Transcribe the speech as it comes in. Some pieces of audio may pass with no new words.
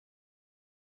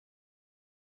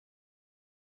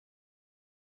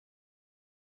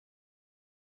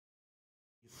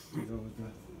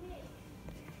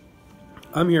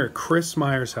I'm here at Chris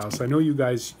Meyer's house. I know you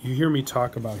guys, you hear me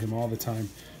talk about him all the time.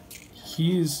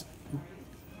 He's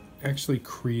actually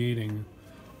creating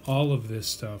all of this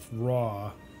stuff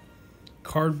raw,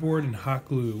 cardboard and hot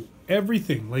glue,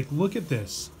 everything. Like, look at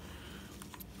this.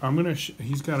 I'm gonna.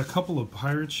 He's got a couple of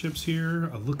pirate ships here,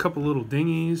 a couple little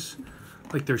dinghies.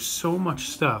 Like, there's so much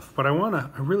stuff. But I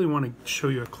really want to show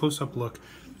you a close-up look,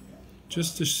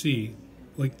 just to see.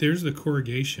 Like, there's the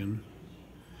corrugation,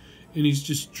 and he's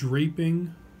just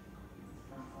draping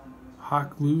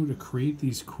hot glue to create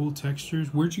these cool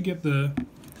textures. Where'd you get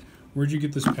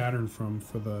this pattern from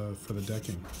for the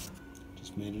decking?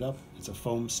 Just made it up. It's a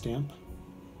foam stamp.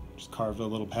 Just carved a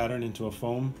little pattern into a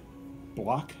foam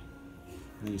block.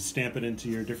 And you stamp it into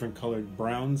your different colored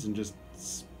browns and just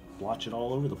splotch it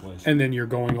all over the place. And then you're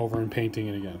going over and painting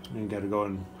it again. And you got to go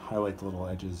and highlight the little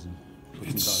edges. And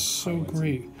it's so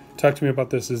great. Talk to me about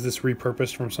this. Is this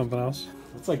repurposed from something else?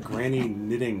 It's like granny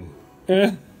knitting.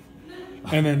 And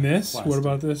then this. Plastic. What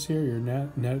about this here? Your net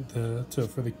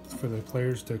for the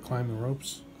players to climb the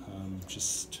ropes.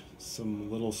 Just some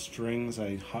little strings.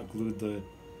 I hot glued the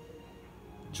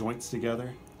joints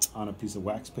together on a piece of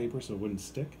wax paper so it wouldn't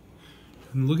stick.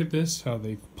 And look at this, how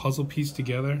they puzzle piece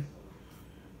together.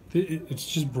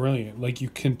 It's just brilliant. Like, you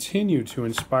continue to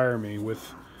inspire me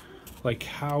with, like,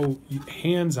 how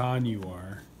hands-on you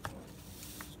are.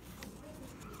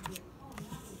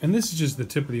 And this is just the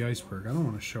tip of the iceberg. I don't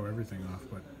want to show everything off,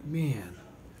 but man,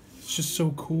 it's just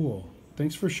so cool.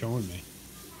 Thanks for showing me.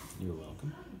 You're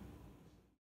welcome.